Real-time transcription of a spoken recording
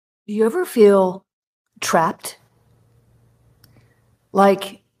Do you ever feel trapped?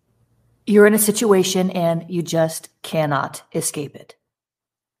 Like you're in a situation and you just cannot escape it.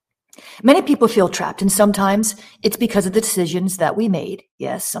 Many people feel trapped, and sometimes it's because of the decisions that we made.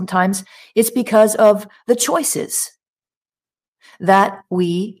 Yes, sometimes it's because of the choices that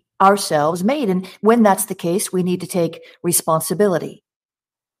we ourselves made. And when that's the case, we need to take responsibility.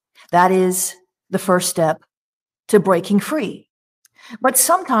 That is the first step to breaking free. But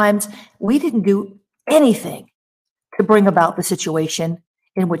sometimes we didn't do anything to bring about the situation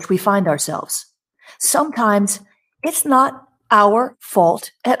in which we find ourselves. Sometimes it's not our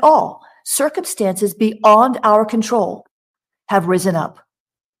fault at all. Circumstances beyond our control have risen up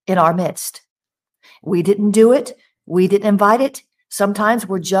in our midst. We didn't do it. We didn't invite it. Sometimes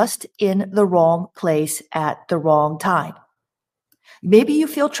we're just in the wrong place at the wrong time. Maybe you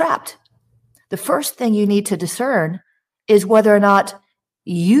feel trapped. The first thing you need to discern is whether or not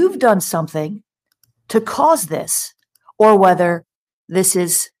you've done something to cause this, or whether this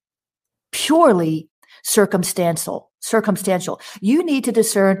is purely circumstantial. You need to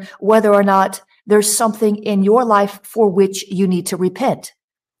discern whether or not there's something in your life for which you need to repent.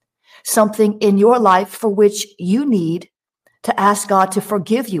 Something in your life for which you need to ask God to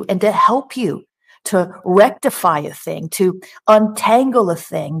forgive you and to help you to rectify a thing, to untangle a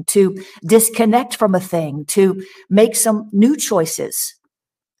thing, to disconnect from a thing, to make some new choices.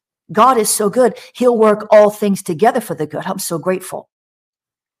 God is so good. He'll work all things together for the good. I'm so grateful.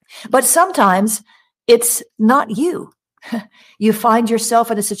 But sometimes it's not you. You find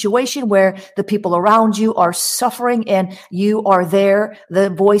yourself in a situation where the people around you are suffering and you are there, the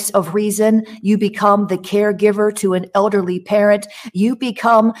voice of reason. You become the caregiver to an elderly parent. You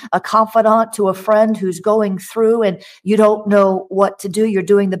become a confidant to a friend who's going through and you don't know what to do. You're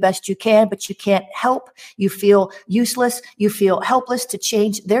doing the best you can, but you can't help. You feel useless. You feel helpless to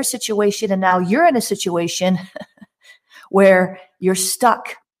change their situation. And now you're in a situation where you're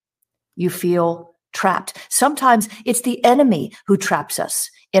stuck. You feel trapped. Sometimes it's the enemy who traps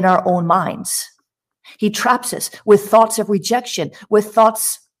us in our own minds. He traps us with thoughts of rejection, with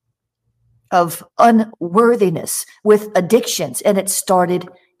thoughts of unworthiness, with addictions, and it started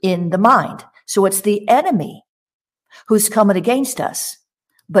in the mind. So it's the enemy who's coming against us,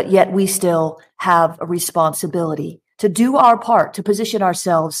 but yet we still have a responsibility to do our part, to position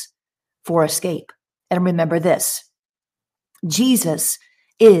ourselves for escape. And remember this, Jesus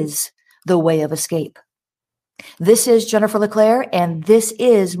is the way of escape. This is Jennifer LeClaire, and this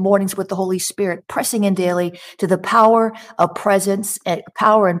is Mornings with the Holy Spirit, pressing in daily to the power and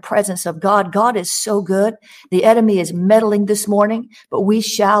presence of God. God is so good. The enemy is meddling this morning, but we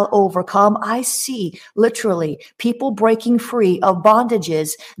shall overcome. I see literally people breaking free of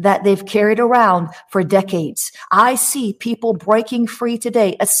bondages that they've carried around for decades. I see people breaking free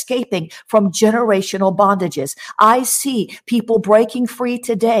today, escaping from generational bondages. I see people breaking free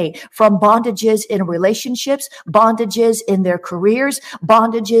today from bondages in relationships, bondages in their careers,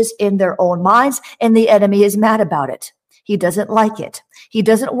 bondages in their own minds, and the enemy is mad about it. He doesn't like it. He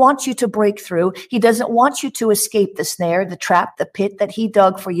doesn't want you to break through. He doesn't want you to escape the snare, the trap, the pit that he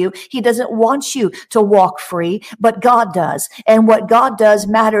dug for you. He doesn't want you to walk free, but God does. And what God does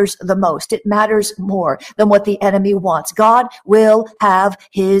matters the most. It matters more than what the enemy wants. God will have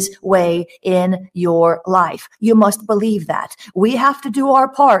his way in your life. You must believe that. We have to do our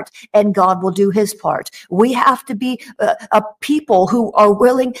part and God will do his part. We have to be a people who are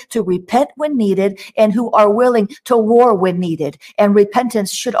willing to repent when needed and who are willing to war when needed. And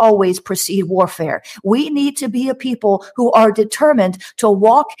repentance should always precede warfare. We need to be a people who are determined to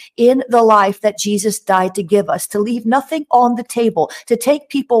walk in the life that Jesus died to give us, to leave nothing on the table, to take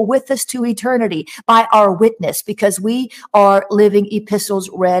people with us to eternity by our witness, because we are living epistles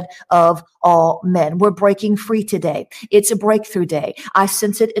read of all men. We're breaking free today. It's a breakthrough day. I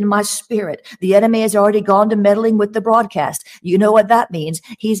sense it in my spirit. The enemy has already gone to meddling with the broadcast. You know what that means.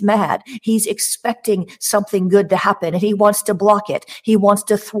 He's mad. He's expecting something good to happen and he wants to block it. He wants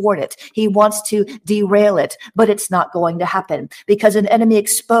to thwart it. He wants to derail it, but it's not going to happen because an enemy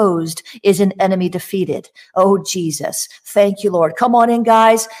exposed is an enemy defeated. Oh, Jesus. Thank you, Lord. Come on in,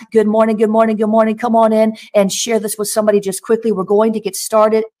 guys. Good morning. Good morning. Good morning. Come on in and share this with somebody just quickly. We're going to get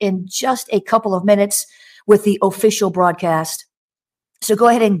started in just a couple of minutes with the official broadcast. So go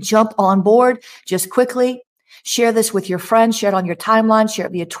ahead and jump on board just quickly. Share this with your friends, share it on your timeline, share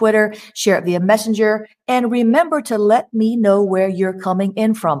it via Twitter, share it via Messenger. And remember to let me know where you're coming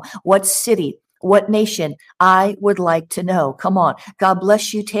in from, what city, what nation. I would like to know. Come on. God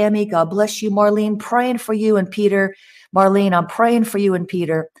bless you, Tammy. God bless you, Marlene. Praying for you and Peter. Marlene, I'm praying for you and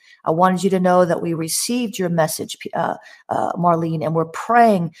Peter. I wanted you to know that we received your message, Marlene, and we're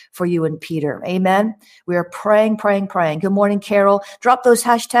praying for you and Peter. Amen. We are praying, praying, praying. Good morning, Carol. Drop those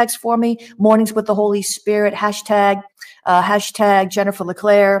hashtags for me. Mornings with the Holy Spirit. Hashtag Jennifer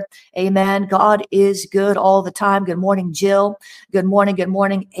LeClaire. Amen. God is good all the time. Good morning, Jill. Good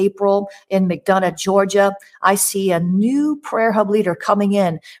morning, April in McDonough, Georgia. I see a new prayer hub leader coming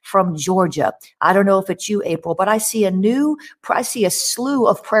in from Georgia. I don't know if it's you, April, but I see a slew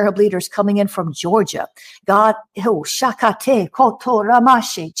of prayer hub leaders coming in from Georgia. God, shakate koto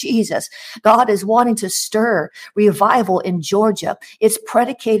ramashe, Jesus. God is wanting to stir revival in Georgia. It's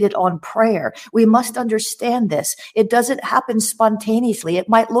predicated on prayer. We must understand this. It doesn't happen spontaneously. It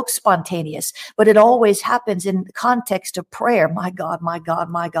might look spontaneous, but it always happens in the context of prayer. My God, my God,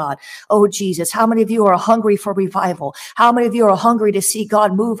 my God. Oh, Jesus, how many of you are hungry for revival? How many of you are hungry to see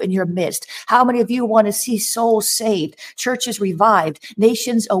God move in your midst? How many of you want to see souls saved, churches revived,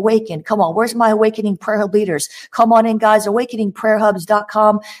 nations awakened? Come on, where's my Awakening Prayer Hub leaders? Come on in, guys,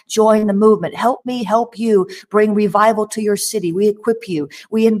 awakeningprayerhubs.com. Join the movement. Help me help you bring revival to your city. We equip you.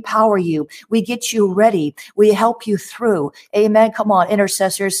 We empower you. We get you ready. We help you through. Amen. Come on,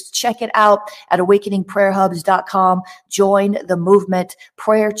 intercessors, check it out at awakeningprayerhubs.com. Join the movement.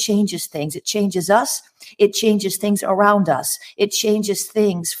 Prayer changes things. It changes us. It changes things around us. It changes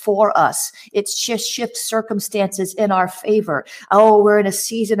things for us. It just shifts circumstances in our favor. Oh, we're in a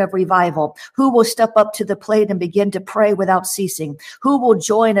season of revival. Who will step up to the plate and begin to pray without ceasing? Who will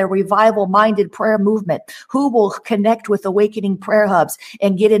join a revival-minded prayer movement? Who will connect with Awakening Prayer Hubs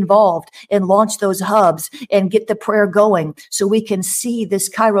and get involved and launch those hubs and get the prayer going so we can see this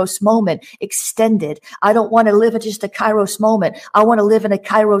Kairos moment extended? I don't want to live in just a Kairos moment. I want to live in a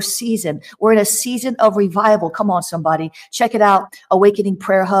Kairos season. We're in a season of revival. Come on, somebody. Check it out.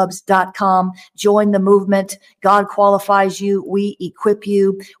 awakeningprayerhubs.com. Join the movement. God qualifies you. We equip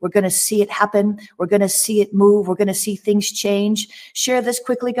you. We're going to see it happen. We're going to see it move. We're going to see things change. Share this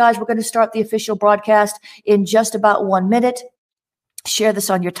quickly, guys. We're going to start the official broadcast in just about 1 minute. Share this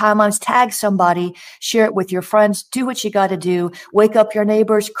on your timelines, tag somebody, share it with your friends, do what you got to do, wake up your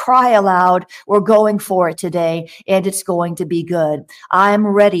neighbors, cry aloud. We're going for it today, and it's going to be good. I am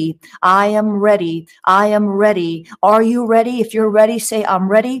ready. I am ready. I am ready. Are you ready? If you're ready, say, I'm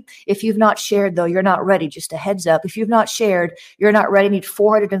ready. If you've not shared, though, you're not ready. Just a heads up. If you've not shared, you're not ready. I need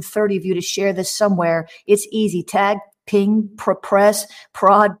 430 of you to share this somewhere. It's easy. Tag, ping, press,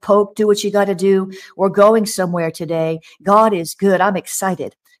 prod, poke, do what you got to do. We're going somewhere today. God is good. I'm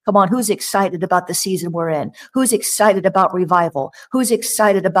excited. Come on, who's excited about the season we're in? Who's excited about revival? Who's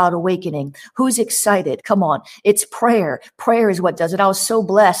excited about awakening? Who's excited? Come on, it's prayer. Prayer is what does it. I was so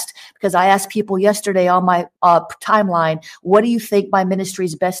blessed because I asked people yesterday on my timeline, what do you think my ministry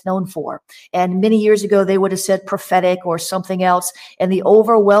is best known for? And many years ago, they would have said prophetic or something else. And the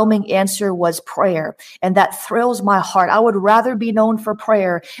overwhelming answer was prayer. And that thrills my heart. I would rather be known for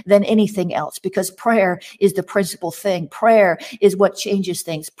prayer than anything else because prayer is the principal thing. Prayer is what changes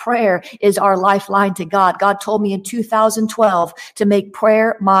things. Prayer is our lifeline to God. God told me in 2012 to make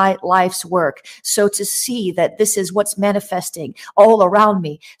prayer my life's work. So to see that this is what's manifesting all around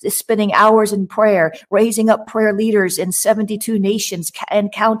me, is spending hours in prayer, raising up prayer leaders in 72 nations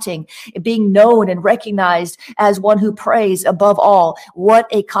and counting, being known and recognized as one who prays above all. What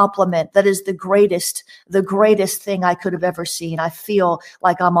a compliment. That is the greatest thing I could have ever seen. I feel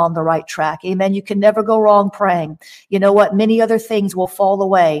like I'm on the right track. Amen. You can never go wrong praying. You know what? Many other things will fall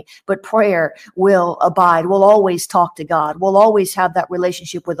away, but prayer will abide. We'll always talk to God. We'll always have that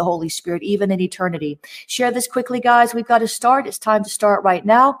relationship with the Holy Spirit, even in eternity. Share this quickly, guys. We've got to start. It's time to start right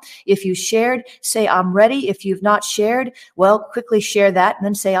now. If you shared, say, I'm ready. If you've not shared, well, quickly share that and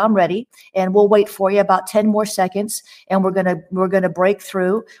then say, I'm ready. And we'll wait for you about 10 more seconds. And we're going to break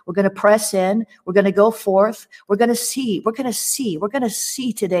through. We're going to press in. We're going to go forth. We're going to see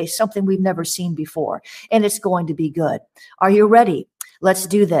today something we've never seen before. And it's going to be good. Are you ready? Let's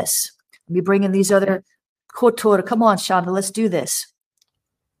do this. Let me bring in these other kotor. Come on, Shonda. Let's do this.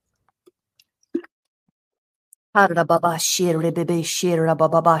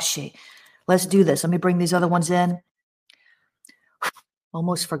 Let's do this. Let me bring these other ones in.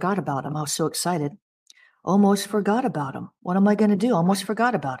 Almost forgot about them. I was so excited. Almost forgot about them. What am I going to do? Almost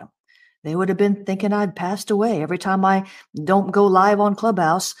forgot about them. They would have been thinking I'd passed away. Every time I don't go live on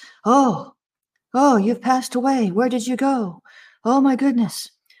Clubhouse, oh, you've passed away. Where did you go? Oh, my goodness.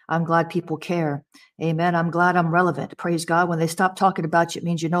 I'm glad people care. Amen. I'm glad I'm relevant. Praise God. When they stop talking about you, it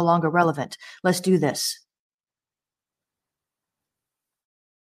means you're no longer relevant. Let's do this.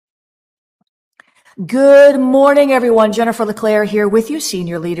 Good morning, everyone. Jennifer LeClaire here with you,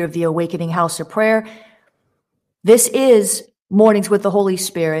 Senior Leader of the Awakening House of Prayer. This is Mornings with the Holy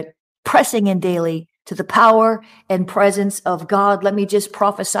Spirit, pressing in daily to the power and presence of God. Let me just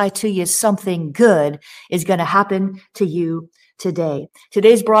prophesy to you, something good is going to happen to you today.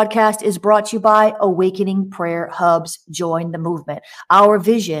 Today's broadcast is brought to you by Awakening Prayer Hubs. Join the movement. Our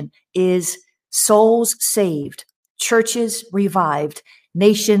vision is souls saved, churches revived,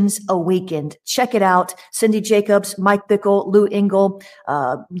 nations awakened. Check it out. Cindy Jacobs, Mike Bickle, Lou Engle,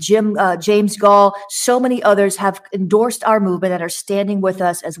 James Gall, so many others have endorsed our movement and are standing with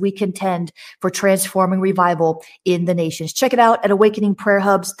us as we contend for transforming revival in the nations. Check it out at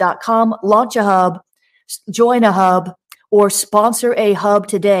awakeningprayerhubs.com. Launch a hub, join a hub, or sponsor a hub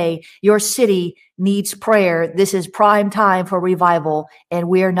today. Your city needs prayer. This is prime time for revival, and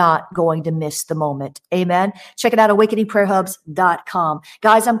we're not going to miss the moment. Amen. Check it out, awakeningprayerhubs.com.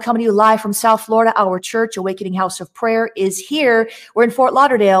 Guys, I'm coming to you live from South Florida. Our church, Awakening House of Prayer, is here. We're in Fort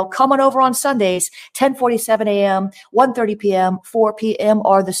Lauderdale. Come on over on Sundays, 10:47 a.m., 1:30 p.m., 4 p.m.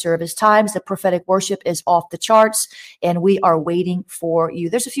 are the service times. The prophetic worship is off the charts, and we are waiting for you.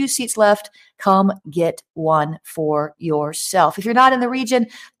 There's a few seats left. Come get one for yourself. If you're not in the region,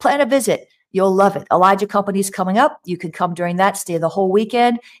 plan a visit. You'll love it. Elijah Company's coming up. You can come during that, stay the whole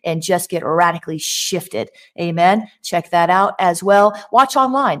weekend, and just get radically shifted. Amen. Check that out as well. Watch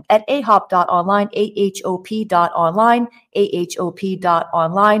online at ahop.online, ahop.online,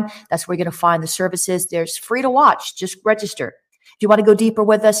 ahop.online. That's where you're going to find the services. There's free to watch. Just register. If you want to go deeper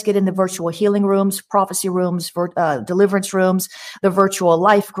with us, get in the virtual healing rooms, prophecy rooms, deliverance rooms, the virtual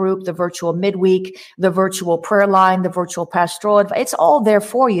life group, the virtual midweek, the virtual prayer line, the virtual pastoral advice. It's all there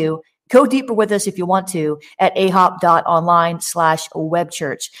for you. Go deeper with us if you want to at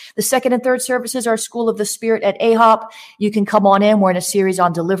ahop.online/webchurch. The second and third services are School of the Spirit at ahop. You can come on in. We're in a series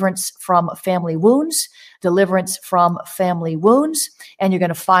on deliverance from family wounds. Deliverance from family wounds. And you're going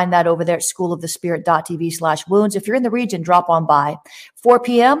to find that over there at schoolofthespirit.tv/wounds. If you're in the region, drop on by. 4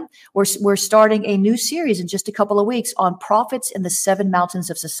 p.m., we're starting a new series in just a couple of weeks on prophets in the 7 mountains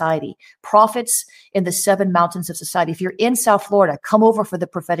of society. Prophets in the 7 mountains of society. If you're in South Florida, come over for the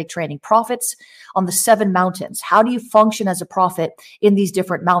prophetic training. Prophets on the 7 mountains. How do you function as a prophet in these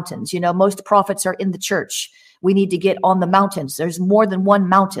different mountains? You know, most prophets are in the church. We need to get on the mountains. There's more than one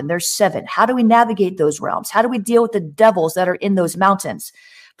mountain. There's 7. How do we navigate those realms? How do we deal with the devils that are in those mountains?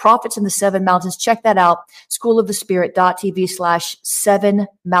 Prophets in the 7 mountains. Check that out. schoolofthespirit.tv/7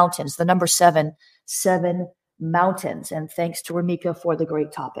 mountains. The number 7 mountains. And thanks to Ramika for the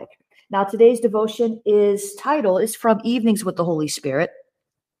great topic. Now, today's devotion is from Evenings with the Holy Spirit.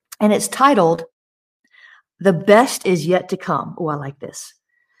 And it's titled, The Best is Yet to Come. Oh, I like this.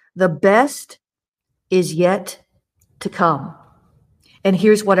 The best is yet to come. And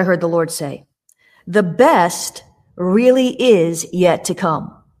here's what I heard the Lord say. The best really is yet to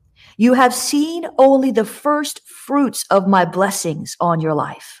come. You have seen only the first fruits of my blessings on your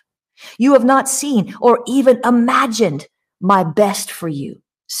life. You have not seen or even imagined my best for you,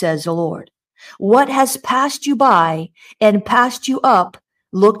 says the Lord. What has passed you by and passed you up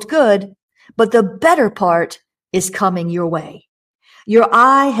looked good, but the better part is coming your way. Your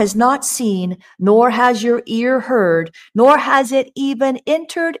eye has not seen, nor has your ear heard, nor has it even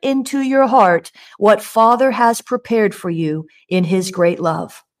entered into your heart what Father has prepared for you in his great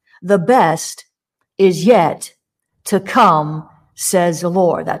love. The best is yet to come, says the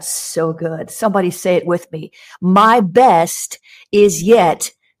Lord. That's so good. Somebody say it with me. My best is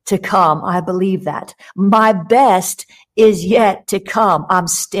yet to come. I believe that. My best is yet to come. I'm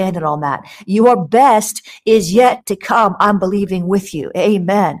standing on that. Your best is yet to come. I'm believing with you.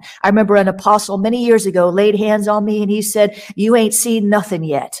 Amen. I remember an apostle many years ago laid hands on me and he said, you ain't seen nothing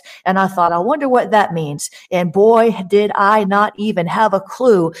yet. And I thought, I wonder what that means. And boy, did I not even have a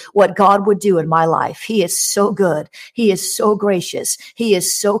clue what God would do in my life. He is so good. He is so gracious. He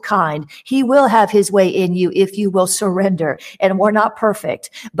is so kind. He will have his way in you if you will surrender. And we're not perfect,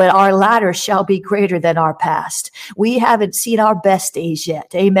 but our latter shall be greater than our past. We haven't seen our best days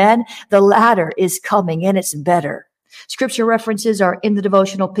yet. Amen. The latter is coming and it's better. Scripture references are in the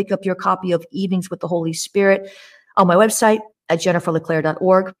devotional. Pick up your copy of Evenings with the Holy Spirit on my website at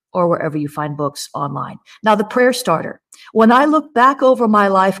jenniferleclaire.org or wherever you find books online. Now, the prayer starter. When I look back over my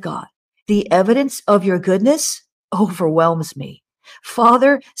life, God, the evidence of your goodness overwhelms me.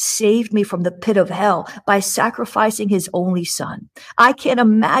 Father saved me from the pit of hell by sacrificing his only son. I can't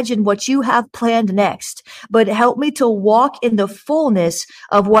imagine what you have planned next, but help me to walk in the fullness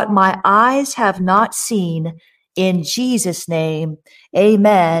of what my eyes have not seen. In Jesus' name,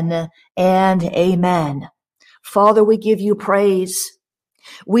 amen and amen. Father, we give you praise.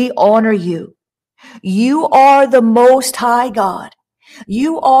 We honor you. You are the Most High God.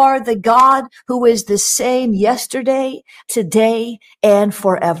 You are the God who is the same yesterday, today, and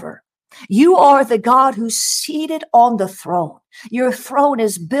forever. You are the God who's seated on the throne. Your throne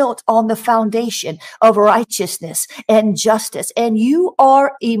is built on the foundation of righteousness and justice, and you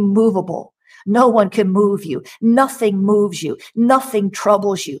are immovable. No one can move you. Nothing moves you. Nothing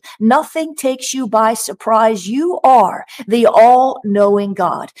troubles you. Nothing takes you by surprise. You are the all-knowing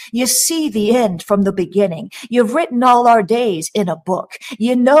God. You see the end from the beginning. You've written all our days in a book.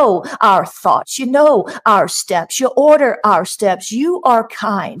 You know our thoughts. You know our steps. You order our steps. You are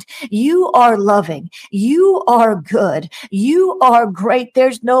kind. You are loving. You are good. You are great.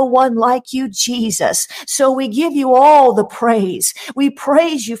 There's no one like you, Jesus. So we give you all the praise. We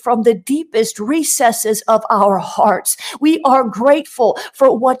praise you from the deepest recesses of our hearts. We are grateful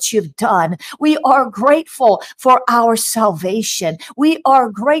for what you've done. We are grateful for our salvation. We are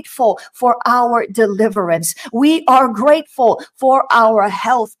grateful for our deliverance. We are grateful for our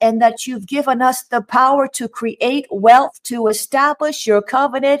health and that you've given us the power to create wealth, to establish your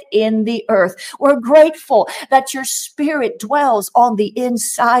covenant in the earth. We're grateful that your spirit dwells on the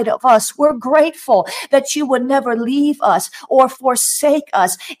inside of us. We're grateful that you would never leave us or forsake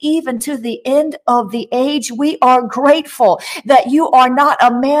us, even to the end of the age. We are grateful that you are not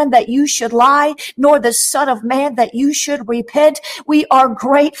a man that you should lie, nor the son of man that you should repent. We are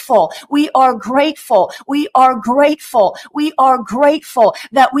grateful. We are grateful. We are grateful. We are grateful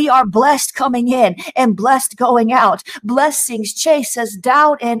that we are blessed coming in and blessed going out. Blessings chase us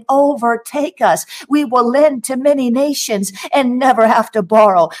down and overtake us. We will lend to many nations and never have to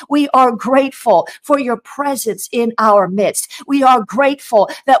borrow. We are grateful for your presence in our midst. We are grateful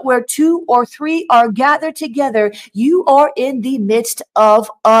that where two or three are gathered together, you are in the midst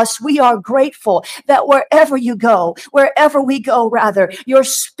of us. We are grateful that wherever you go, wherever we go, rather, your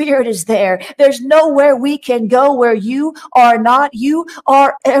spirit is there. There's nowhere we can go where you are not. You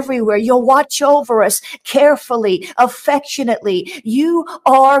are everywhere. You'll watch over us carefully, affectionately. You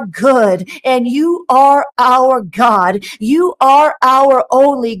are good and you are our God. You are our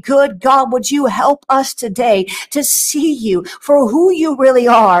only good God. Would you help us today to see you for who you really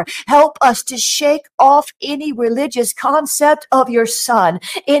are? Help us to shake off any religious concept of your son,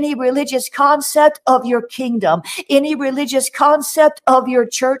 any religious concept of your kingdom, any religious concept of your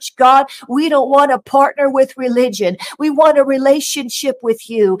church, God. We don't want to partner with religion. We want a relationship with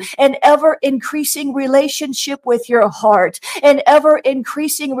you, an ever increasing relationship with your heart, an ever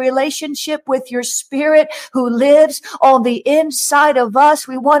increasing relationship with your spirit who lives on the inside of us.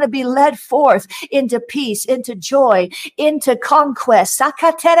 We want to be led forth into peace, into joy, into conquest.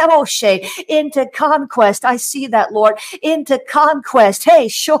 Sakateraboshe, into conquest. I see that, Lord. Into conquest. Hey,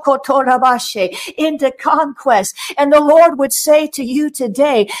 shokotorabashe, into conquest. And the Lord would say to you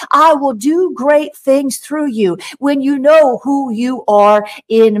today, I will do great things through you when you know who you are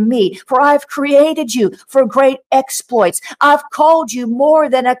in me. For I've created you for great exploits. I've called you more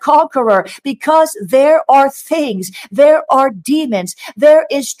than a conqueror, because there are things, there are demons, there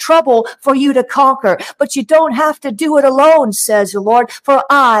is trouble for you to conquer, but you don't have to do it alone, says the Lord, for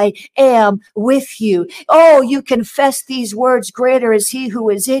I am with you. Oh, you confess these words, greater is he who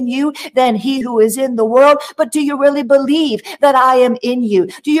is in you than he who is in the world. But do you really believe that I am in you?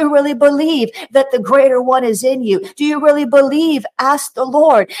 Do you really believe that the greater one is in you? Do you really believe, ask the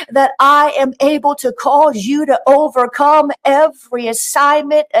Lord, that I am able to cause you to overcome every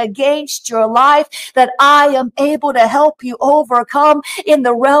assignment against your life, that I am able to help you overcome in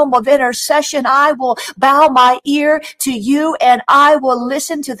the realm of intercession? I will bow my ear to you and I will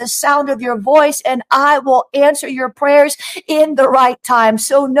listen to the sound of your voice and I will answer your prayers in the right time.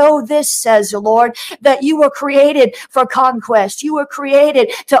 So know this, says the Lord, that you were created for conquest. You were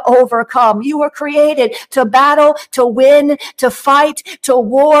created to overcome. You were created to battle, to win, to fight, to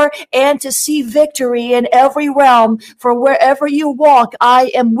war, and to see victory in every realm. For wherever you walk,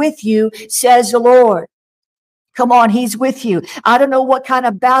 I am with you, says the Lord. Come on, he's with you. I don't know what kind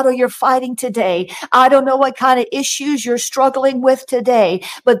of battle you're fighting today. I don't know what kind of issues you're struggling with today,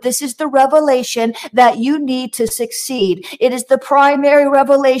 but this is the revelation that you need to succeed. It is the primary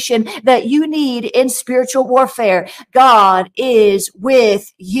revelation that you need in spiritual warfare. God is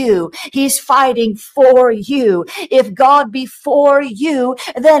with you. He's fighting for you. If God be for you,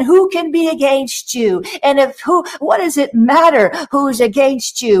 then who can be against you? And what does it matter who's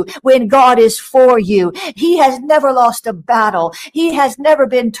against you when God is for you? He has never lost a battle. He has never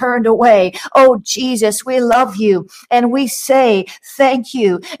been turned away. Oh, Jesus, we love you. And we say thank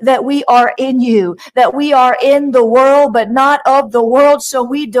you that we are in you, that we are in the world, but not of the world. So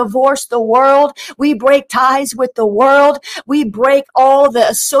we divorce the world. We break ties with the world. We break all the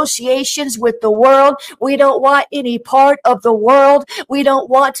associations with the world. We don't want any part of the world. We don't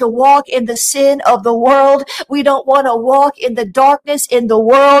want to walk in the sin of the world. We don't want to walk in the darkness in the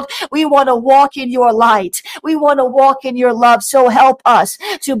world. We want to walk in your light. We want to walk in your love. So help us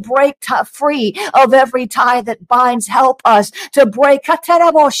to break free of every tie that binds. Help us to break.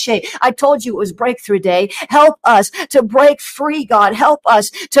 I told you it was breakthrough day. Help us to break free, God. Help us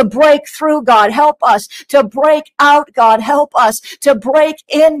to break through, God. Help us to break out, God. Help us to break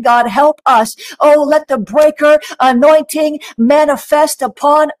in, God. Help us. Oh, let the breaker anointing manifest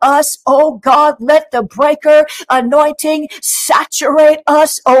upon us. Oh, God, let the breaker anointing saturate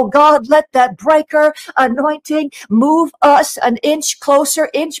us. Oh, God, let that breaker anointing move us an inch closer,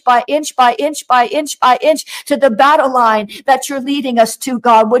 inch by inch by inch by inch by inch to the battle line that you're leading us to,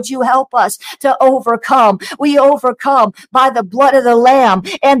 God. Would you help us to overcome? We overcome by the blood of the Lamb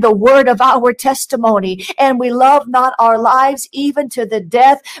and the word of our testimony. And we love not our lives even to the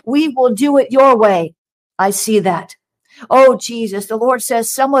death. We will do it your way. I see that. Oh, Jesus, the Lord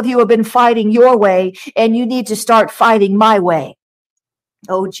says some of you have been fighting your way and you need to start fighting my way.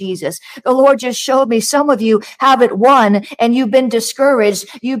 Oh, Jesus, the Lord just showed me some of you haven't won and you've been discouraged.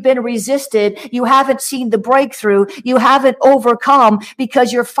 You've been resisted. You haven't seen the breakthrough. You haven't overcome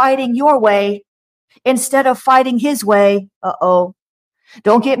because you're fighting your way instead of fighting his way. Uh-oh.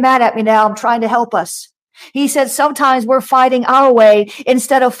 Don't get mad at me now. I'm trying to help us. He said sometimes we're fighting our way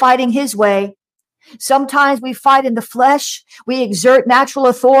instead of fighting his way. Sometimes we fight in the flesh. We exert natural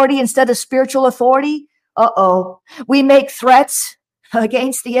authority instead of spiritual authority. Uh-oh. We make threats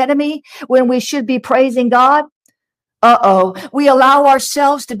against the enemy when we should be praising God. Uh-oh. We allow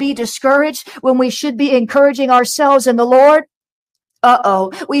ourselves to be discouraged when we should be encouraging ourselves in the Lord.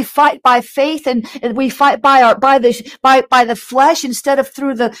 Uh-oh. We fight by faith and we fight by the flesh instead of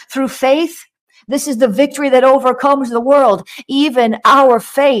through faith. This is the victory that overcomes the world, even our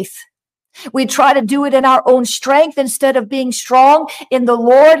faith. We try to do it in our own strength instead of being strong in the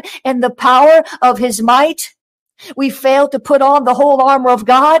Lord and the power of his might. We fail to put on the whole armor of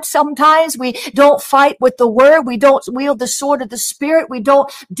God. Sometimes we don't fight with the word. We don't wield the sword of the Spirit. We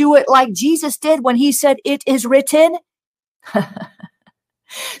don't do it like Jesus did when he said, "It is written."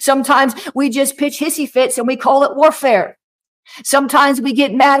 Sometimes we just pitch hissy fits and we call it warfare. Sometimes we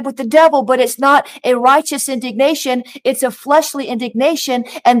get mad with the devil, but it's not a righteous indignation. It's a fleshly indignation.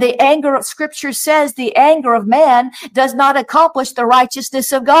 And the anger of Scripture says the anger of man does not accomplish the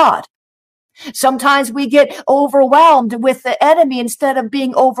righteousness of God. Sometimes we get overwhelmed with the enemy instead of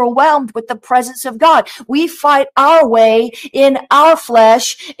being overwhelmed with the presence of God. We fight our way in our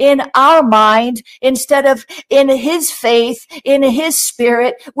flesh, in our mind, instead of in his faith, in his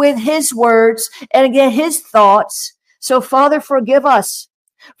spirit, with his words, and again, his thoughts. So, Father, forgive us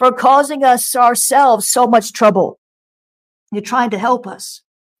for causing us ourselves so much trouble. You're trying to help us.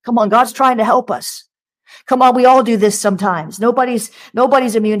 Come on, God's trying to help us. Come on, we all do this sometimes. Nobody's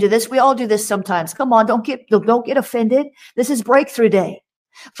immune to this. We all do this sometimes. Come on, don't get offended. This is breakthrough day.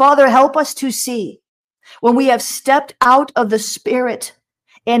 Father, help us to see when we have stepped out of the spirit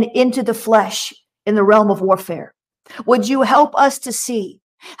and into the flesh in the realm of warfare. Would you help us to see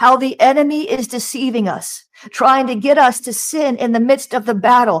how the enemy is deceiving us, trying to get us to sin in the midst of the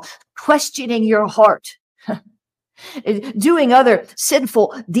battle, questioning your heart, doing other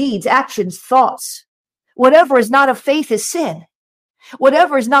sinful deeds, actions, thoughts. Whatever is not of faith is sin.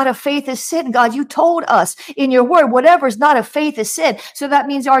 Whatever is not of faith is sin. God, you told us in your word, whatever is not of faith is sin. So that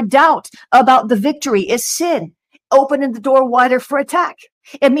means our doubt about the victory is sin, opening the door wider for attack.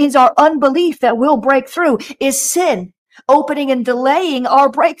 It means our unbelief that we'll break through is sin, opening and delaying our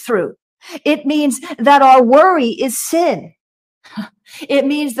breakthrough. It means that our worry is sin. It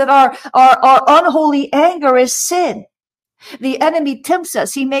means that our unholy anger is sin. The enemy tempts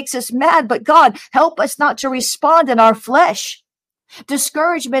us. He makes us mad, but God, help us not to respond in our flesh.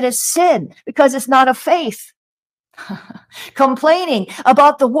 Discouragement is sin because it's not of faith. Complaining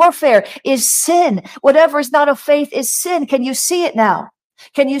about the warfare is sin. Whatever is not of faith is sin. Can you see it now?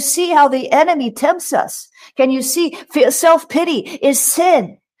 Can you see how the enemy tempts us? Can you see self-pity is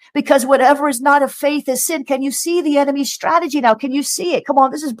sin? Because whatever is not of faith is sin. Can you see the enemy's strategy now? Can you see it? Come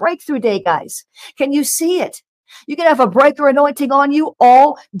on, this is breakthrough day, guys. Can you see it? You can have a breaker anointing on you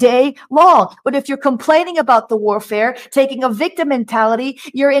all day long. But if you're complaining about the warfare, taking a victim mentality,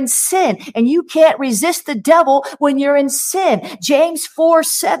 you're in sin, and you can't resist the devil when you're in sin. James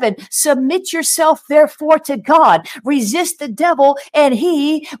 4:7, submit yourself therefore to God. Resist the devil and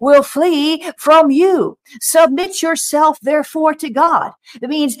he will flee from you. Submit yourself therefore to God. It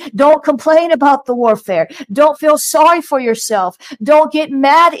means don't complain about the warfare. Don't feel sorry for yourself. Don't get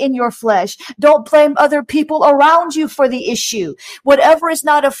mad in your flesh. Don't blame other people around you for the issue. Whatever is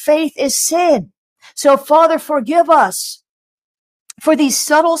not of faith is sin. So Father, forgive us for these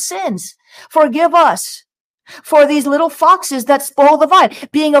subtle sins. Forgive us for these little foxes that spoil the vine.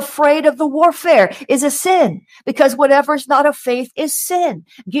 Being afraid of the warfare is a sin, because whatever is not of faith is sin.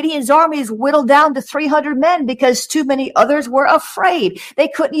 Gideon's army is whittled down to 300 men because too many others were afraid. They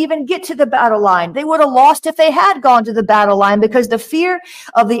couldn't even get to the battle line. They would have lost if they had gone to the battle line, because the fear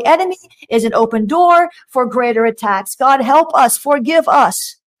of the enemy is an open door for greater attacks. God, help us. Forgive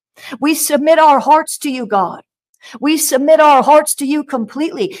us. We submit our hearts to you, God. We submit our hearts to you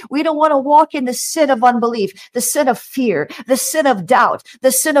completely. We don't want to walk in the sin of unbelief, the sin of fear, the sin of doubt,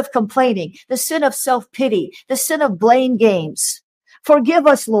 the sin of complaining, the sin of self-pity, the sin of blame games. Forgive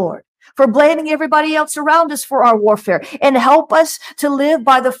us, Lord, for blaming everybody else around us for our warfare, and help us to live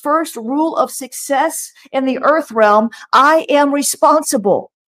by the first rule of success in the earth realm. I am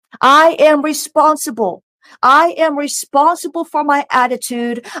responsible. I am responsible. I am responsible for my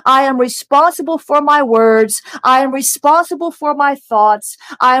attitude. I am responsible for my words. I am responsible for my thoughts.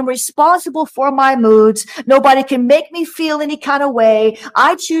 I am responsible for my moods. Nobody can make me feel any kind of way.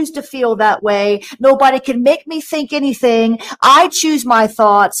 I choose to feel that way. Nobody can make me think anything. I choose my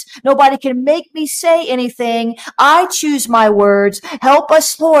thoughts. Nobody can make me say anything. I choose my words. Help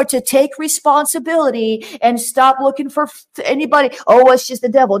us, Lord, to take responsibility and stop looking for anybody. Oh, it's just the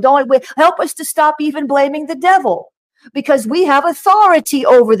devil. Don't help us to stop even blaming the devil, because we have authority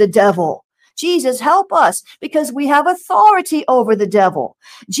over the devil. Jesus, help us, because we have authority over the devil.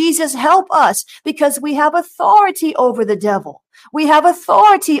 Jesus, help us, because we have authority over the devil. We have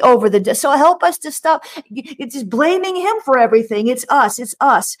authority over the devil. So help us to stop just blaming him for everything. It's us. It's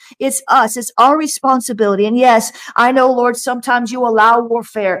us. It's us. It's our responsibility. And yes, I know, Lord, sometimes you allow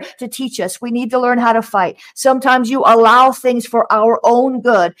warfare to teach us. We need to learn how to fight. Sometimes you allow things for our own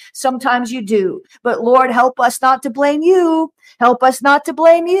good. Sometimes you do. But Lord, help us not to blame you. Help us not to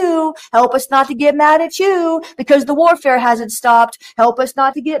blame you. Help us not to get mad at you because the warfare hasn't stopped. Help us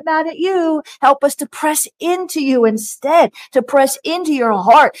not to get mad at you. Help us to press into you instead, to press into your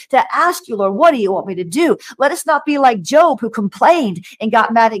heart, to ask you, Lord, what do you want me to do? Let us not be like Job, who complained and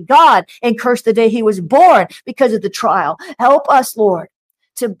got mad at God and cursed the day he was born because of the trial. Help us, Lord,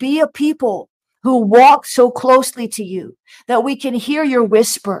 to be a people who walk so closely to you that we can hear your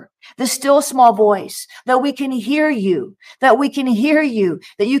whisper, the still small voice, that we can hear you, that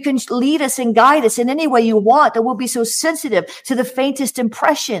you can lead us and guide us in any way you want, that we'll be so sensitive to the faintest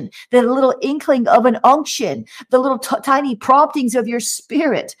impression, the little inkling of an unction, the little tiny promptings of your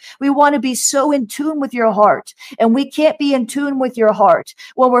spirit. We want to be so in tune with your heart, and we can't be in tune with your heart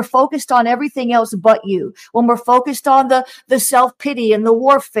when we're focused on everything else but you, when we're focused on the self-pity and the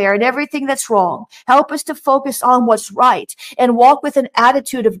warfare and everything that's wrong. Help us to focus on what's right and walk with an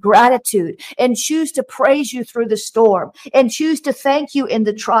attitude of gratitude and choose to praise you through the storm and choose to thank you in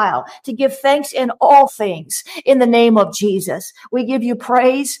the trial, to give thanks in all things in the name of Jesus. We give you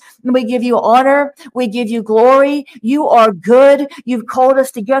praise. We give you honor. We give you glory. You are good. You've called us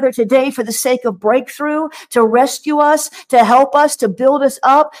together today for the sake of breakthrough, to rescue us, to help us, to build us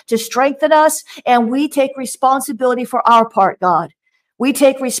up, to strengthen us. And we take responsibility for our part, God. We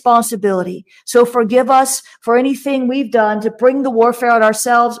take responsibility. So forgive us for anything we've done to bring the warfare on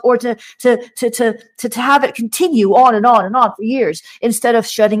ourselves, or to have it continue on and on and on for years instead of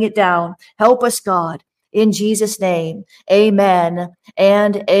shutting it down. Help us, God, in Jesus' name. Amen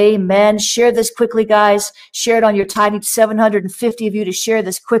and amen. Share this quickly, guys. Share it on your time. I need 750 of you to share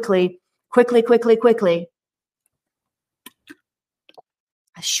this quickly. Quickly.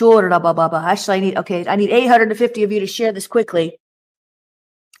 Sure. Actually, I need 850 of you to share this quickly.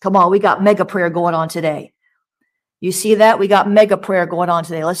 Come on, we got mega prayer going on today. You see that? We got mega prayer going on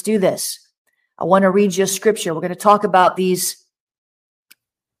today. Let's do this. I want to read you a scripture. We're going to talk about these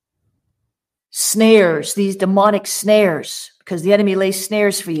snares, these demonic snares, because the enemy lays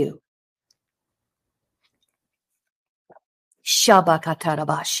snares for you.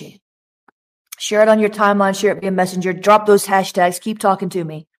 Shabakatarabashi. Share it on your timeline. Share it via messenger. Drop those hashtags. Keep talking to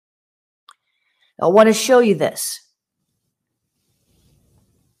me. I want to show you this.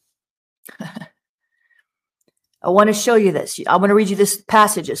 I want to show you this. I want to read you this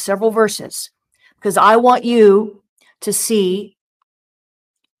passage, several verses. because I want you to see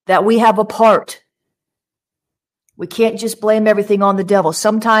that we have a part. We can't just blame everything on the devil.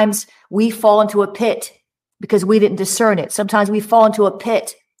 Sometimes we fall into a pit because we didn't discern it. Sometimes we fall into a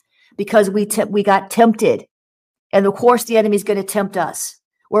pit because we got tempted. And of course, the enemy is going to tempt us.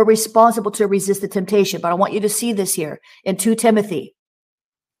 We're responsible to resist the temptation. But I want you to see this here in 2 Timothy.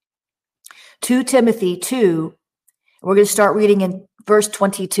 2 Timothy 2, we're going to start reading in verse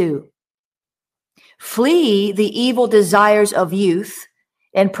 22. Flee the evil desires of youth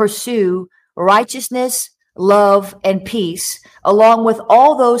and pursue righteousness, love, and peace, along with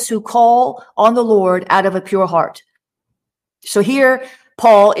all those who call on the Lord out of a pure heart. So here,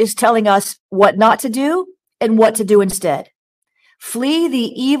 Paul is telling us what not to do and what to do instead. Flee the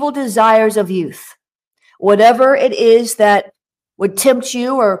evil desires of youth. Whatever it is that would tempt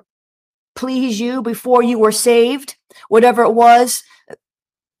you or please you before you were saved, whatever it was,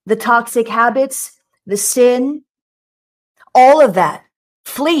 the toxic habits, the sin, all of that,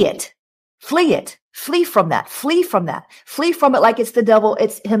 flee it, flee it, flee from that, flee from that, flee from it like it's the devil,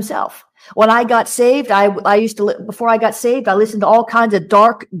 it's himself. When I got saved, before I got saved, I listened to all kinds of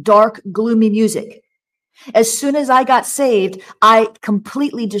dark, gloomy music. As soon as I got saved, I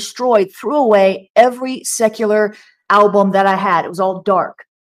completely threw away every secular album that I had. It was all dark.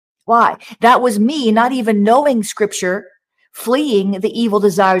 Why? That was me not even knowing scripture, fleeing the evil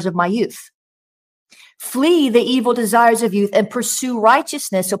desires of my youth. Flee the evil desires of youth and pursue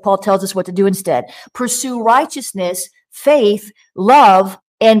righteousness. So Paul tells us what to do instead. Pursue righteousness, faith, love,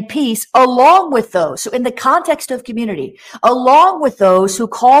 and peace along with those. So in the context of community, along with those who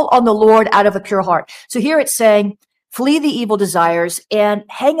call on the Lord out of a pure heart. So here it's saying, flee the evil desires and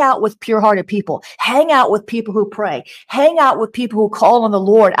hang out with pure-hearted people. Hang out with people who pray. Hang out with people who call on the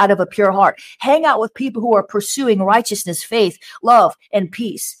Lord out of a pure heart. Hang out with people who are pursuing righteousness, faith, love, and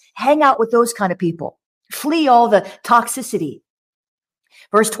peace. Hang out with those kind of people. Flee all the toxicity.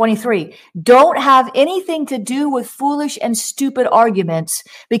 Verse 23, don't have anything to do with foolish and stupid arguments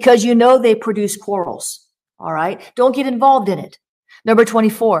because you know they produce quarrels. All right. Don't get involved in it. Number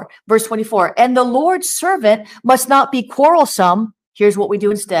 24, verse 24, and the Lord's servant must not be quarrelsome. Here's what we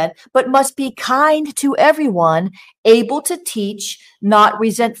do instead, but must be kind to everyone, able to teach, not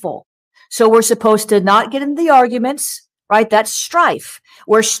resentful. So we're supposed to not get into the arguments, right? That's strife,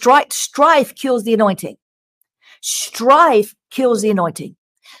 where strife kills the anointing. Strife kills the anointing.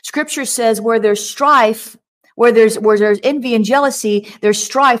 Scripture says where there's strife, where there's envy and jealousy, there's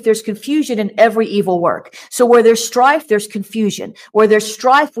strife, there's confusion in every evil work. So where there's strife, there's confusion. Where there's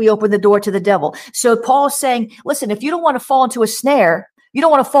strife, we open the door to the devil. So Paul's saying, listen, if you don't want to fall into a snare, you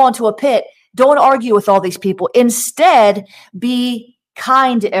don't want to fall into a pit, don't argue with all these people. Instead, be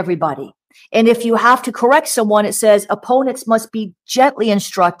kind to everybody. And if you have to correct someone, it says opponents must be gently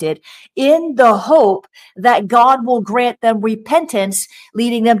instructed in the hope that God will grant them repentance,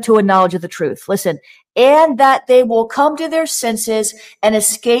 leading them to a knowledge of the truth. Listen, and that they will come to their senses and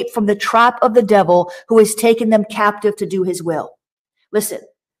escape from the trap of the devil who has taken them captive to do his will. Listen,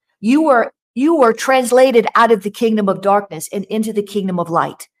 you were translated out of the kingdom of darkness and into the kingdom of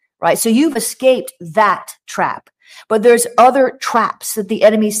light, right? So you've escaped that trap. But there's other traps that the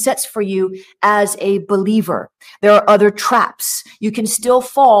enemy sets for you as a believer. There are other traps. You can still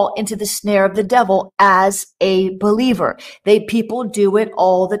fall into the snare of the devil as a believer. People do it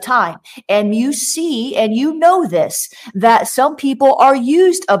all the time. And you see, and you know this, that some people are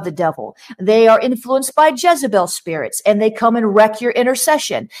used of the devil. They are influenced by Jezebel spirits and they come and wreck your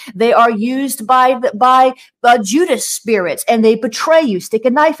intercession. They are used by Judas spirits and they betray you, stick a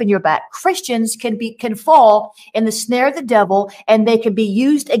knife in your back. Christians can fall in the snare of the devil and they can be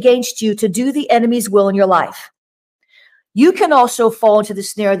used against you to do the enemy's will in your life. You can also fall into the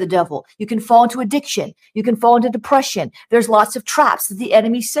snare of the devil. You can fall into addiction. You can fall into depression. There's lots of traps that the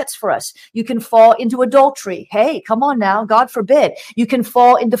enemy sets for us. You can fall into adultery. Hey, come on now. God forbid. You can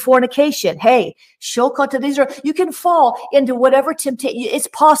fall into fornication. Hey, you can fall into whatever temptation. It's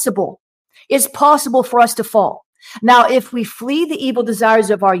possible. It's possible for us to fall. Now, if we flee the evil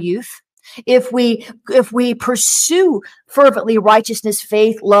desires of our youth, if we pursue fervently righteousness,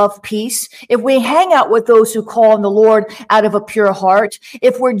 faith, love, peace, if we hang out with those who call on the Lord out of a pure heart,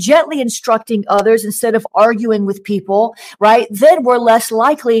 if we're gently instructing others instead of arguing with people, right, then we're less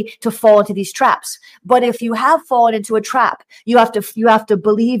likely to fall into these traps. But if you have fallen into a trap, you have to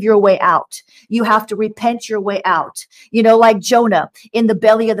believe your way out. You have to repent your way out. You know, like Jonah in the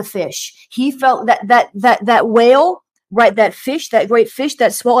belly of the fish. He felt that whale, right, that fish, that great fish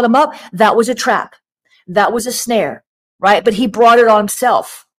that swallowed him up, that was a trap. That was a snare, right? But he brought it on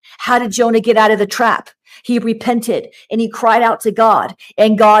himself. How did Jonah get out of the trap? He repented and he cried out to God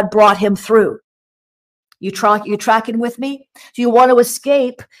and God brought him through. You tracking with me? Do you want to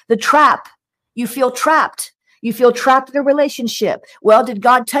escape the trap? You feel trapped. You feel trapped in a relationship. Well, did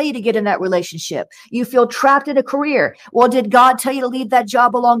God tell you to get in that relationship? You feel trapped in a career. Well, did God tell you to leave that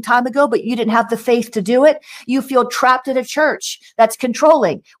job a long time ago, but you didn't have the faith to do it? You feel trapped in a church that's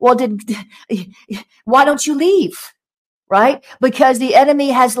controlling. Well, why don't you leave? Right? Because the enemy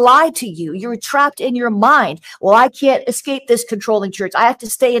has lied to you. You're trapped in your mind. Well, I can't escape this controlling church. I have to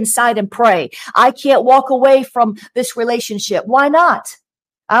stay inside and pray. I can't walk away from this relationship. Why not?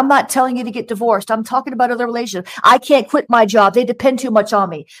 I'm not telling you to get divorced. I'm talking about other relationships. I can't quit my job. They depend too much on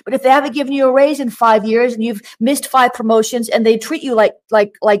me. But if they haven't given you a raise in 5 years and you've missed 5 promotions and they treat you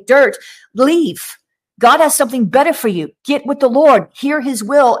like dirt, leave. God has something better for you. Get with the Lord, hear his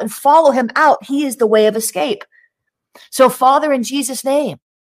will, and follow him out. He is the way of escape. So, Father, in Jesus' name,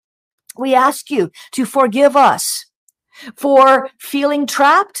 we ask you to forgive us for feeling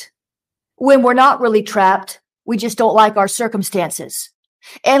trapped when we're not really trapped. We just don't like our circumstances.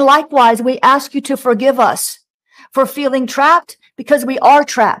 And likewise, we ask you to forgive us for feeling trapped because we are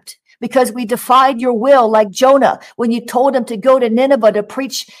trapped, because we defied your will like Jonah when you told him to go to Nineveh to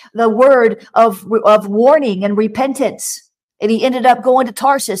preach the word of warning and repentance. And he ended up going to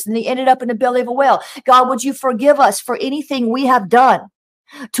Tarsus and he ended up in the belly of a whale. God, would you forgive us for anything we have done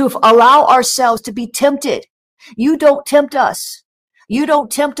to allow ourselves to be tempted? You don't tempt us. You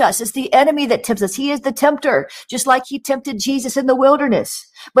don't tempt us. It's the enemy that tempts us. He is the tempter, just like he tempted Jesus in the wilderness.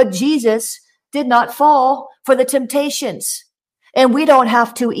 But Jesus did not fall for the temptations, and we don't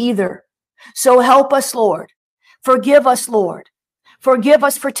have to either. So help us, Lord. Forgive us, Lord. Forgive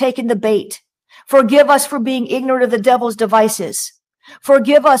us for taking the bait. Forgive us for being ignorant of the devil's devices.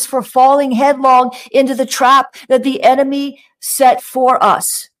 Forgive us for falling headlong into the trap that the enemy set for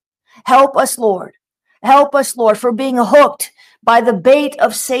us. Help us, Lord. Help us, Lord, for being hooked by the bait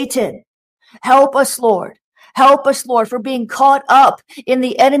of Satan. Help us, Lord. Help us, Lord, for being caught up in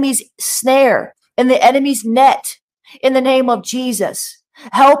the enemy's snare, in the enemy's net, in the name of Jesus.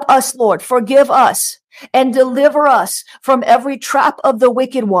 Help us, Lord. Forgive us and deliver us from every trap of the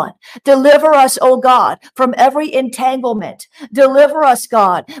wicked one. Deliver us, oh God, from every entanglement. Deliver us,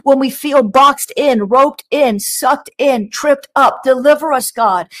 God, when we feel boxed in, roped in, sucked in, tripped up. Deliver us,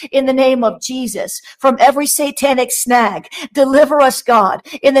 God, in the name of Jesus, from every satanic snag. Deliver us, God,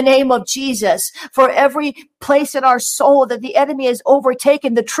 in the name of Jesus, for every place in our soul that the enemy has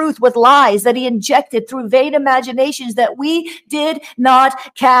overtaken the truth with lies that he injected through vain imaginations that we did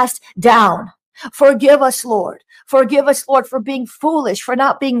not cast down. Forgive us, Lord. Forgive us, Lord, for being foolish, for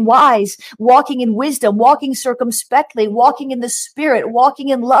not being wise, walking in wisdom, walking circumspectly, walking in the spirit, walking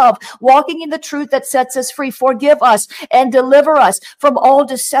in love, walking in the truth that sets us free. Forgive us and deliver us from all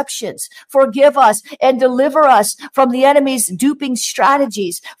deceptions. Forgive us and deliver us from the enemy's duping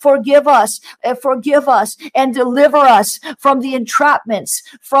strategies. Forgive us and deliver us from the entrapments,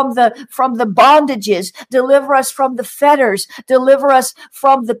 from the bondages. Deliver us from the fetters. Deliver us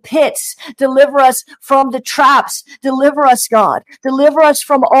from the pits. Deliver us from the traps. Deliver us, God. Deliver us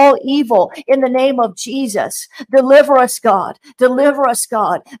from all evil in the name of Jesus. Deliver us, God. Deliver us,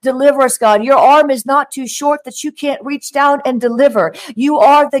 God. Deliver us, God. Your arm is not too short that you can't reach down and deliver. You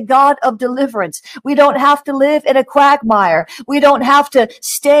are the God of deliverance. We don't have to live in a quagmire. We don't have to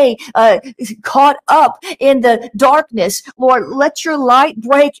stay caught up in the darkness. Lord, let your light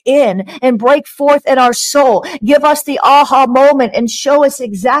break in and break forth in our soul. Give us the aha moment and show us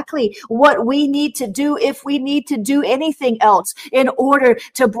exactly what we need to do if we need to do anything else in order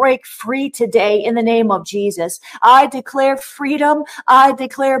to break free today in the name of Jesus. I declare freedom. I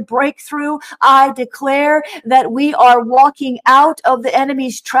declare breakthrough. I declare that we are walking out of the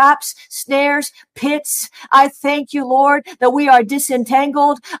enemy's traps, snares, pits. I thank you, Lord, that we are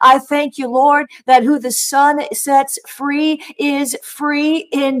disentangled. I thank you, Lord, that who the Son sets free is free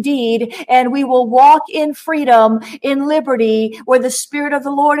indeed. And we will walk in freedom, in liberty. Where the Spirit of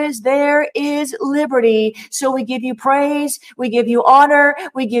the Lord is, there is liberty. So we give you praise, we give you honor,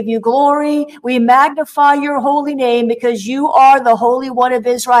 we give you glory, we magnify your holy name because you are the Holy One of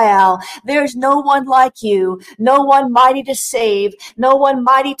Israel. There's no one like you, no one mighty to save, no one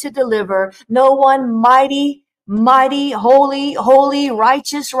mighty to deliver, no one mighty, holy,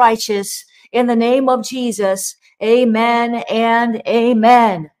 righteous, in the name of Jesus. Amen and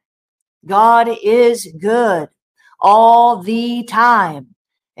amen. God is good all the time.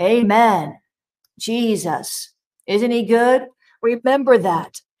 Amen. Jesus. Isn't he good? Remember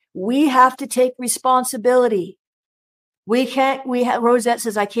that. We have to take responsibility. Rosette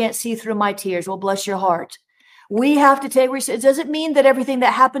says, I can't see through my tears. Well, bless your heart. We have to take, it doesn't mean that everything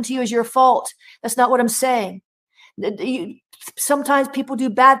that happened to you is your fault. That's not what I'm saying. Sometimes people do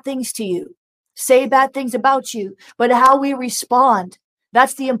bad things to you. say bad things about you, but how we respond,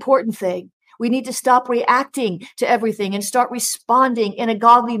 that's the important thing. We need to stop reacting to everything and start responding in a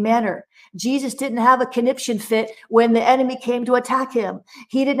godly manner. Jesus didn't have a conniption fit when the enemy came to attack him.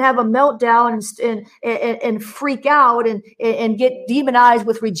 He didn't have a meltdown and freak out and get demonized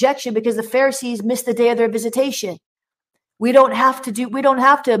with rejection because the Pharisees missed the day of their visitation. We don't have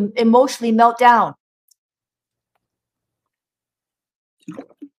to emotionally melt down.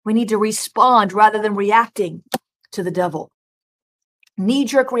 We need to respond rather than reacting to the devil.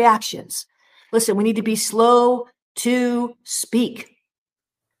 Knee-jerk reactions. Listen, we need to be slow to speak.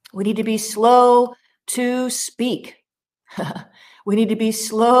 We need to be slow to speak. We need to be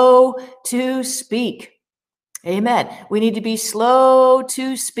slow to speak. Amen. We need to be slow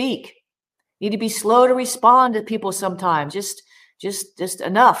to speak. We need to be slow to respond to people sometimes. Just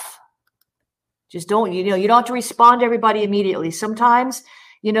enough. Just don't, you don't have to respond to everybody immediately. Sometimes,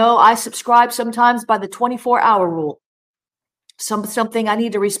 I subscribe sometimes by the 24-hour rule. Something I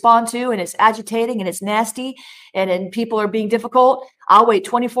need to respond to, and it's agitating and it's nasty, and people are being difficult. I'll wait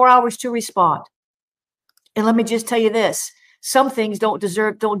 24 hours to respond. And let me just tell you this: some things don't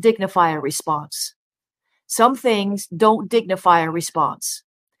dignify a response. Some things don't dignify a response.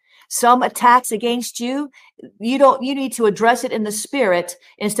 Some attacks against you, you need to address it in the spirit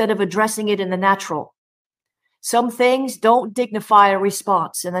instead of addressing it in the natural. Some things don't dignify a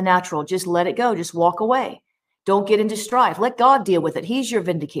response in the natural. Just let it go. Just walk away. Don't get into strife. Let God deal with it. He's your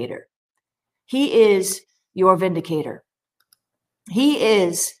vindicator. He is your vindicator. He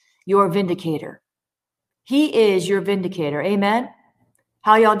is your vindicator. He is your vindicator. Amen.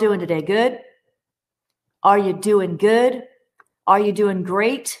 How y'all doing today? Good? Are you doing good? Are you doing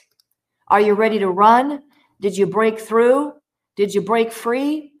great? Are you ready to run? Did you break through? Did you break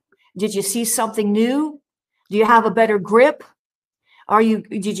free? Did you see something new? Do you have a better grip?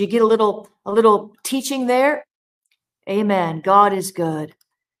 Did you get a little teaching there? Amen. God is good.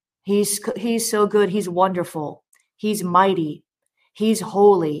 He's so good. He's wonderful. He's mighty. He's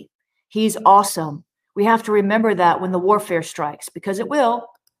holy. He's awesome. We have to remember that when the warfare strikes, because it will.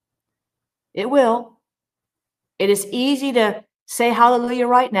 It will. It is easy to say hallelujah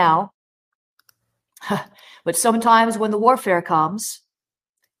right now. But sometimes when the warfare comes,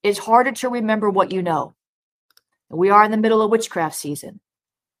 it's harder to remember what you know. We are in the middle of witchcraft season.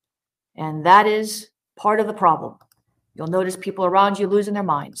 And that is part of the problem. You'll notice people around you losing their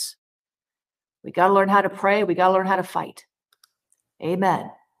minds. We got to learn how to pray. We got to learn how to fight. Amen.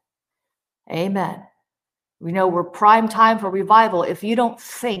 Amen. We're prime time for revival. If you don't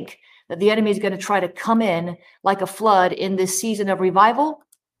think that the enemy is going to try to come in like a flood in this season of revival,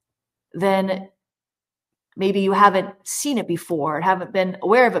 then maybe you haven't seen it before, or haven't been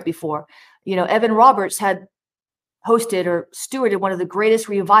aware of it before. Evan Roberts had hosted or stewarded one of the greatest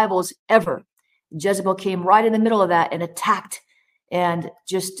revivals ever. Jezebel came right in the middle of that and attacked and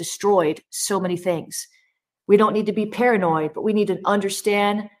just destroyed so many things. We don't need to be paranoid, but we need to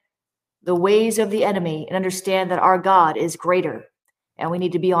understand the ways of the enemy and understand that our God is greater, and we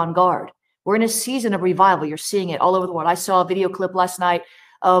need to be on guard. We're in a season of revival. You're seeing it all over the world. I saw a video clip last night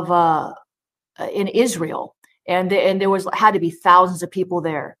of in Israel, and there had to be thousands of people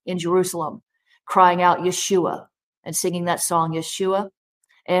there in Jerusalem crying out Yeshua and singing that song Yeshua.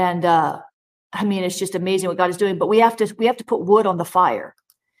 And it's just amazing what God is doing. But we have to put wood on the fire.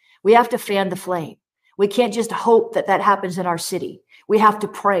 We have to fan the flame. We can't just hope that happens in our city. We have to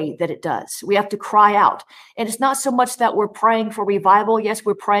pray that it does. We have to cry out. And it's not so much that we're praying for revival. Yes,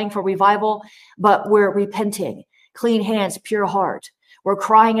 we're praying for revival, but we're repenting. Clean hands, pure heart. We're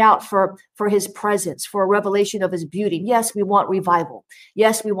crying out for his presence, for a revelation of his beauty. Yes, we want revival.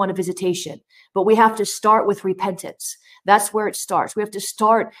 Yes, we want a visitation, but we have to start with repentance. That's where it starts. We have to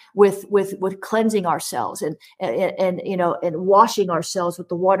start with cleansing ourselves and washing ourselves with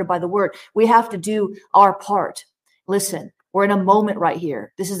the water by the word. We have to do our part. Listen, we're in a moment right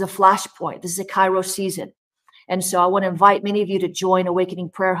here. This is a flashpoint. This is a Kairos season. And so I want to invite many of you to join Awakening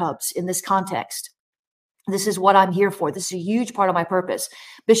Prayer Hubs in this context. This is what I'm here for. This is a huge part of my purpose.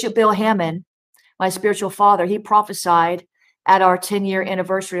 Bishop Bill Hammond, my spiritual father, he prophesied at our 10-year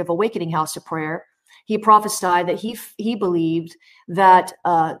anniversary of Awakening House of Prayer. He prophesied that he believed that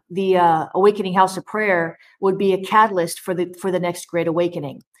the Awakening House of Prayer would be a catalyst for the next Great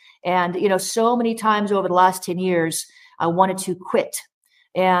Awakening. And so many times over the last 10 years, I wanted to quit.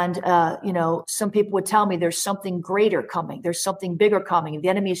 And some people would tell me there's something greater coming. There's something bigger coming. The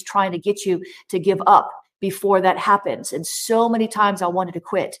enemy is trying to get you to give up before that happens. And so many times I wanted to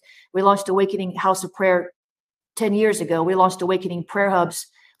quit. We launched Awakening House of Prayer 10 years ago. We launched Awakening Prayer Hubs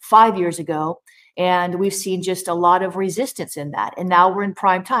 5 years ago. And we've seen just a lot of resistance in that. And now we're in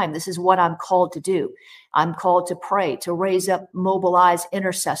prime time. This is what I'm called to do. I'm called to pray, to raise up, mobilize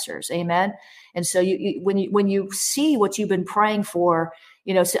intercessors. Amen. And so when you see what you've been praying for,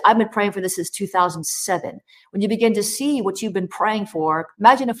 so I've been praying for this since 2007. When you begin to see what you've been praying for,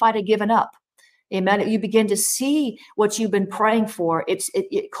 imagine if I'd have given up. Amen. You begin to see what you've been praying for.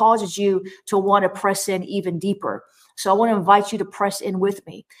 It causes you to want to press in even deeper. So I want to invite you to press in with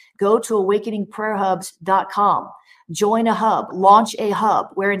me. Go to awakeningprayerhubs.com. Join a hub, launch a hub.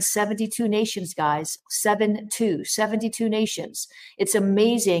 We're in 72 nations, guys, 72 nations. It's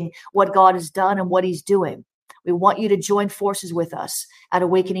amazing what God has done and what he's doing. We want you to join forces with us at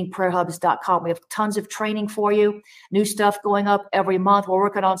awakeningprayerhubs.com. We have tons of training for you, new stuff going up every month. We're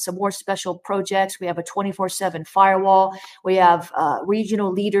working on some more special projects. We have a 24/7 firewall. We have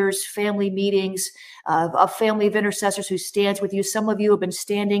regional leaders, family meetings, a family of intercessors who stands with you. Some of you have been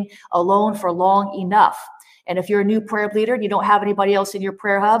standing alone for long enough. And if you're a new prayer leader and you don't have anybody else in your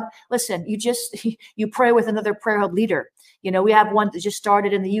prayer hub, listen, you pray with another prayer hub leader. We have one that just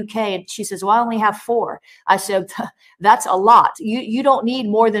started in the UK, and she says, well, I only have 4. I said, that's a lot. You don't need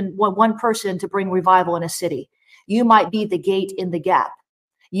more than one person to bring revival in a city. You might be the gate in the gap.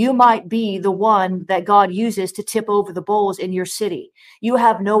 You might be the one that God uses to tip over the bowls in your city. You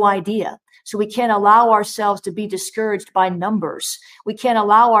have no idea. So we can't allow ourselves to be discouraged by numbers. We can't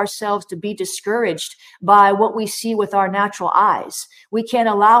allow ourselves to be discouraged by what we see with our natural eyes. We can't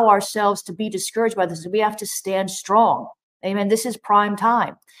allow ourselves to be discouraged by this. We have to stand strong. Amen. This is prime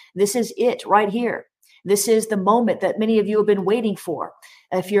time. This is it right here. This is the moment that many of you have been waiting for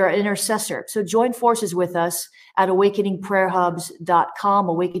if you're an intercessor. So join forces with us at awakeningprayerhubs.com,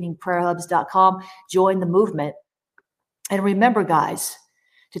 awakeningprayerhubs.com. Join the movement. And remember, guys,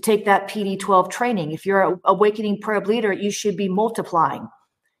 to take that PD-12 training. If you're an awakening prayer leader, you should be multiplying.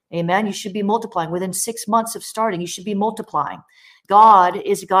 Amen. You should be multiplying. Within 6 months of starting, you should be multiplying. God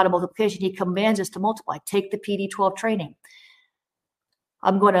is a God of multiplication. He commands us to multiply. Take the PD-12 training.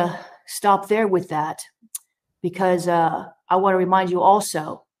 I'm going to stop there with that because I want to remind you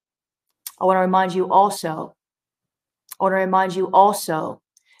also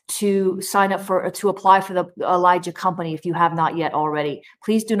to sign up to apply for the Elijah Company if you have not yet already.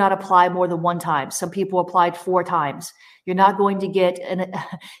 Please do not apply more than one time. Some people applied 4 times. You're not going to get an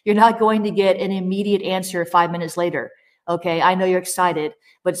immediate answer 5 minutes later. Okay, I know you're excited,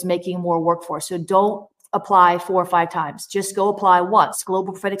 but it's making more work for us. So don't apply 4 or 5 times. Just go apply once.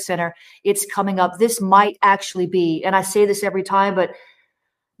 Global Prophetic Center, it's coming up. This might actually be, and I say this every time, but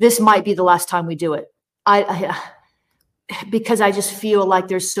this might be the last time we do it. Because I just feel like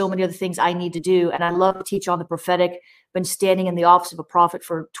there's so many other things I need to do. And I love to teach on the prophetic. Been standing in the office of a prophet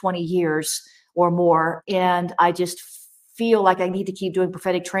for 20 years or more. And I just feel like I need to keep doing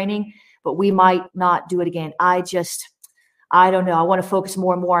prophetic training, but we might not do it again. I don't know. I want to focus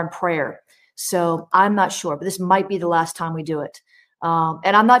more and more on prayer. So I'm not sure, but this might be the last time we do it.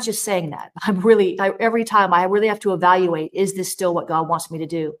 And I'm not just saying that. Every time I really have to evaluate, is this still what God wants me to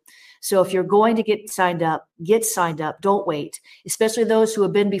do? So if you're going to get signed up. Don't wait, especially those who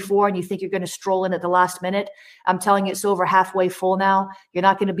have been before and you think you're going to stroll in at the last minute. I'm telling you, it's over halfway full now. You're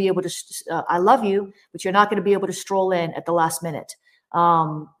not going to be able to, I love you, but you're not going to be able to stroll in at the last minute.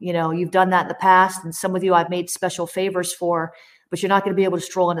 You've done that in the past, and some of you I've made special favors for, but you're not going to be able to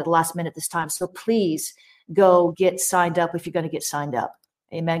stroll in at the last minute this time. So please go get signed up if you're going to get signed up.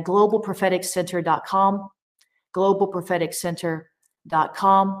 Amen. GlobalPropheticCenter.com,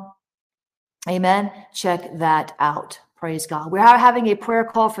 GlobalPropheticCenter.com. Amen. Check that out. Praise God. We are having a prayer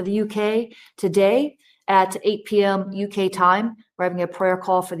call for the UK today at 8 p.m. UK time. We're having a prayer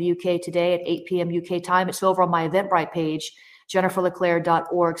call for the UK today at 8 p.m. UK time. It's over on my Eventbrite page,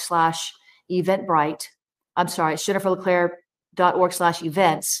 jenniferleclaire.org/Eventbrite. I'm sorry, it's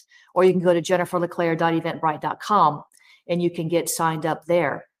jenniferleclaire.org/events, or you can go to jenniferleclaire.eventbrite.com and you can get signed up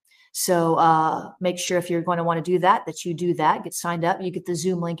there. So make sure if you're going to want to do that, that you do that, get signed up. You get the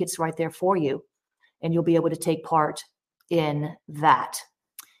Zoom link. It's right there for you, and you'll be able to take part in that.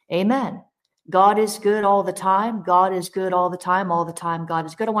 Amen. God is good all the time. God is good all the time. All the time, God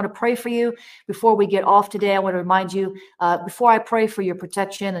is good. I want to pray for you before we get off today. I want to remind you, before I pray for your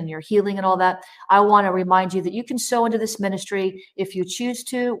protection and your healing and all that, I want to remind you that you can sow into this ministry if you choose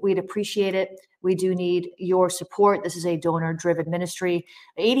to. We'd appreciate it. We do need your support. This is a donor-driven ministry.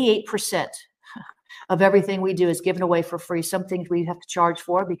 88% of everything we do is given away for free. Some things we have to charge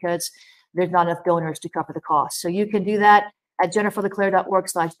for because there's not enough donors to cover the cost. So you can do that at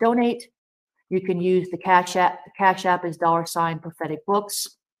jenniferleclaire.org/donate. You can use the Cash App. The Cash App is $prophetic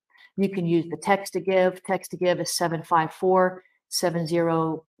books. You can use the text to give. Text to give is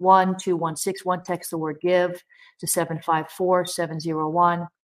 701-2161. Text the word give to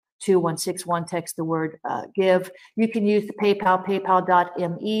 754-701-2161. Text the word give. You can use the PayPal,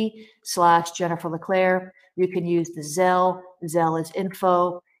 paypal.me/Jennifer LeClaire. You can use the Zelle. Zelle is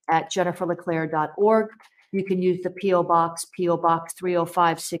info@jenniferleclaire.org. You can use the P.O. Box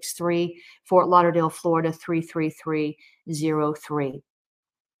 30563, Fort Lauderdale, Florida 33303.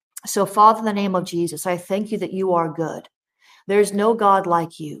 So, Father, in the name of Jesus, I thank you that you are good. There's no God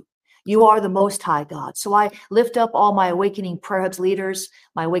like you. You are the Most High God. So I lift up all my Awakening Prayer Hubs leaders,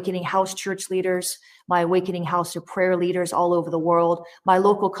 my Awakening House Church leaders, my Awakening House of Prayer leaders all over the world, my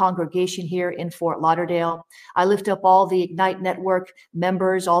local congregation here in Fort Lauderdale. I lift up all the Ignite Network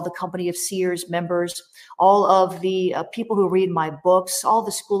members, all the Company of Seers members, all of the people who read my books, all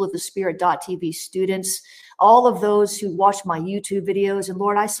the School of the Spirit.tv students, all of those who watch my YouTube videos. And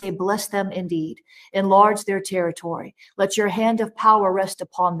Lord, I say, bless them indeed. Enlarge their territory. Let your hand of power rest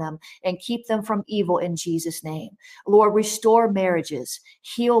upon them and keep them from evil in Jesus' name. Lord, restore marriages,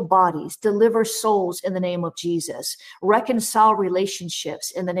 heal bodies, deliver souls in the name of Jesus, reconcile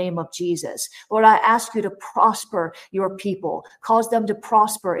relationships in the name of Jesus. Lord, I ask you to prosper your people, cause them to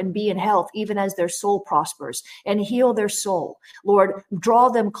prosper and be in health, even as their soul prospers, and heal their soul. Lord, draw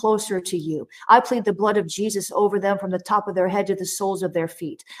them closer to you. I plead the blood of Jesus over them from the top of their head to the soles of their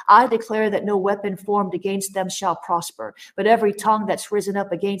feet. I declare that no weapon formed against them shall prosper, but every tongue that's risen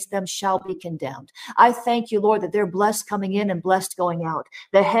up against them shall be condemned. I thank you, Lord, that they're blessed coming in and blessed going out,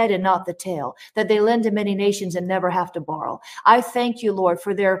 the head and not the tail, that they lend to many nations and never have to borrow. I thank you, Lord,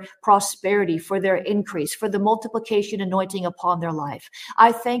 for their prosperity, for their increase, for the multiplication anointing upon their life.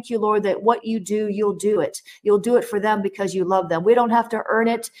 I thank you, Lord, that what you do, you'll do it. You'll do it for them because you love them. We don't have to earn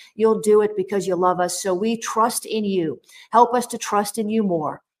it. You'll do it because you love us. So we trust in you. Help us to trust in you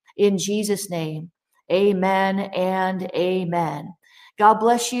more. In Jesus' name, amen and amen. God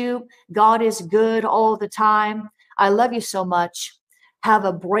bless you. God is good all the time. I love you so much. Have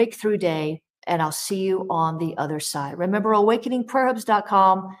a breakthrough day, and I'll see you on the other side. Remember,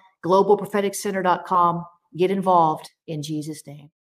 awakeningprayerhubs.com, globalpropheticcenter.com. Get involved in Jesus' name.